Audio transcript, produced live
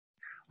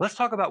Let's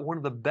talk about one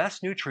of the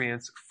best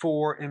nutrients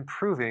for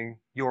improving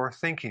your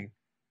thinking,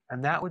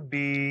 and that would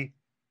be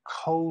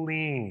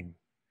choline.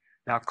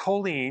 Now,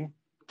 choline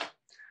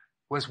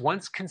was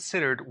once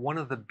considered one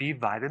of the B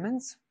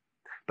vitamins,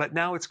 but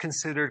now it's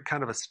considered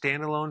kind of a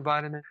standalone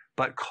vitamin.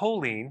 But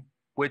choline,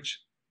 which,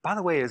 by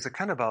the way, is a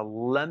kind of a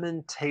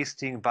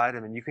lemon-tasting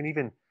vitamin. You can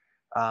even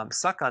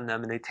suck on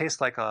them, and they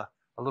taste like a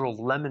little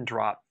lemon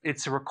drop.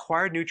 It's a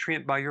required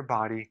nutrient by your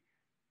body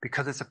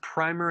because it's a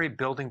primary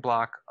building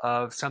block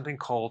of something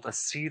called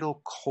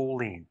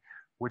acetylcholine,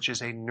 which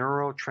is a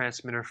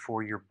neurotransmitter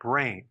for your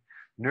brain.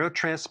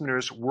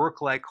 Neurotransmitters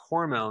work like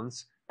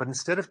hormones, but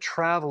instead of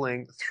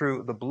traveling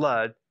through the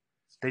blood,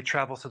 they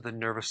travel through the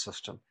nervous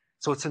system.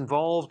 So it's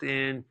involved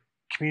in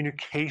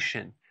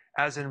communication,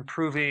 as in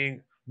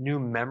improving new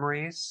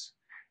memories.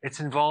 It's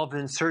involved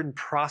in certain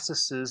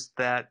processes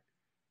that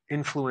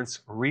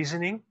influence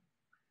reasoning,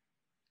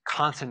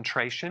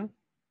 concentration,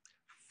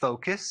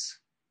 focus,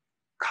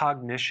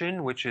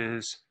 cognition, which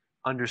is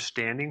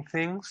understanding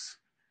things,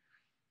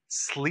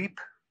 sleep,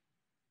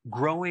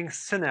 growing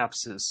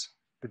synapses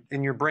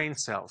in your brain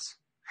cells,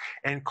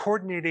 and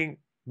coordinating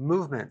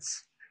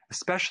movements,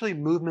 especially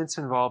movements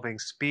involving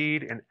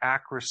speed and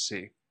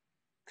accuracy.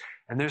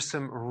 And there's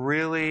some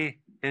really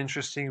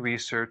interesting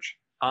research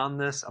on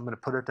this. I'm going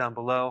to put it down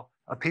below,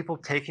 of people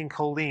taking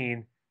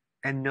choline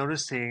and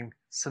noticing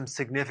some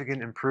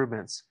significant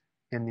improvements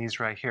in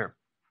these right here.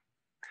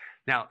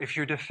 Now, if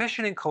you're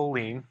deficient in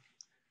choline,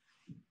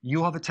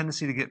 you'll have a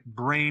tendency to get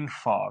brain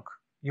fog.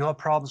 You'll have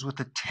problems with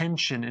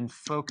attention and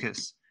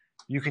focus.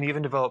 You can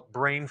even develop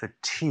brain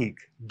fatigue,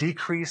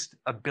 decreased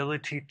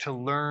ability to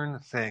learn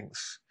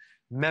things,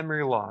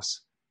 memory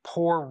loss,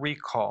 poor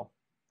recall,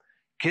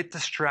 get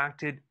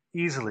distracted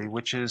easily,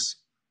 which is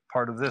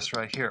part of this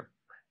right here,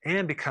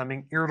 and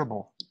becoming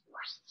irritable.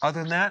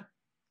 Other than that,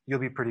 you'll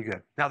be pretty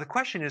good. Now, the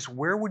question is,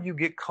 where would you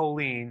get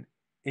choline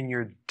in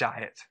your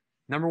diet?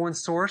 Number one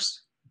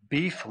source,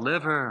 beef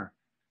liver.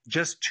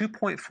 Just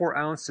 2.4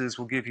 ounces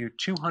will give you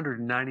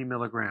 290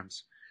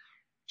 milligrams.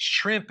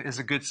 Shrimp is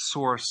a good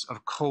source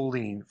of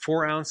choline.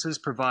 4 ounces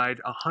provide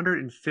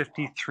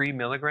 153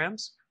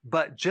 milligrams,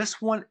 but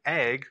just one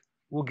egg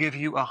will give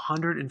you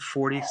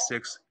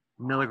 146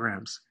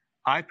 milligrams.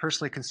 I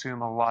personally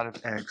consume a lot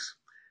of eggs.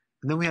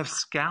 And then we have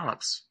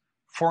scallops.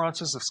 4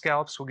 ounces of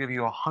scallops will give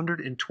you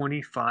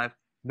 125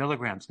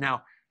 milligrams.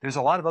 Now, there's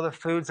a lot of other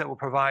foods that will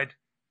provide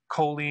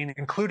choline,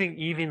 including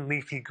even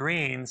leafy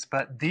greens,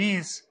 but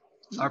these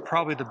are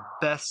probably the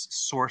best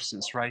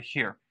sources right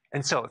here.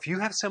 And so if you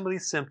have some of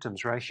these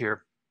symptoms right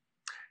here,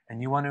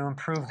 and you want to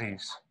improve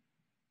these,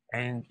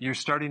 and you're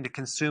starting to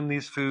consume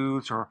these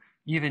foods or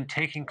even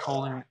taking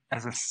choline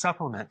as a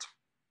supplement,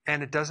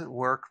 and it doesn't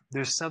work,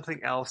 there's something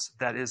else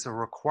that is a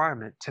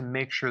requirement to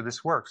make sure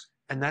this works.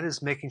 And that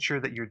is making sure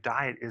that your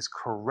diet is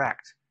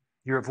correct.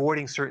 You're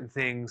avoiding certain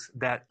things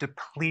that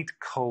deplete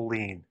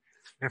choline.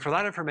 And for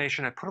that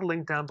information, I put a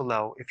link down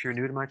below if you're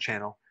new to my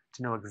channel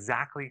to know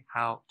exactly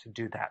how to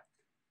do that.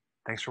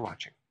 Thanks for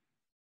watching.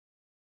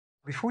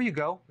 Before you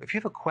go, if you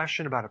have a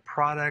question about a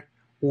product,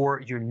 or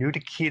you're new to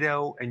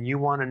keto and you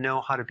want to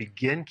know how to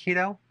begin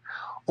keto,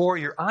 or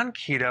you're on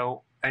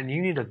keto and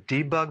you need a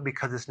debug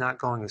because it's not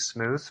going as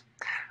smooth,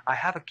 I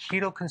have a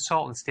keto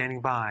consultant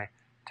standing by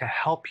to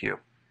help you.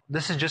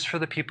 This is just for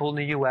the people in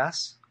the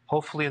US.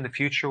 Hopefully in the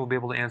future we'll be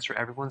able to answer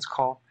everyone's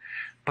call.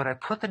 But I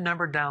put the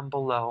number down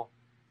below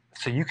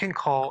so you can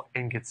call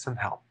and get some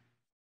help.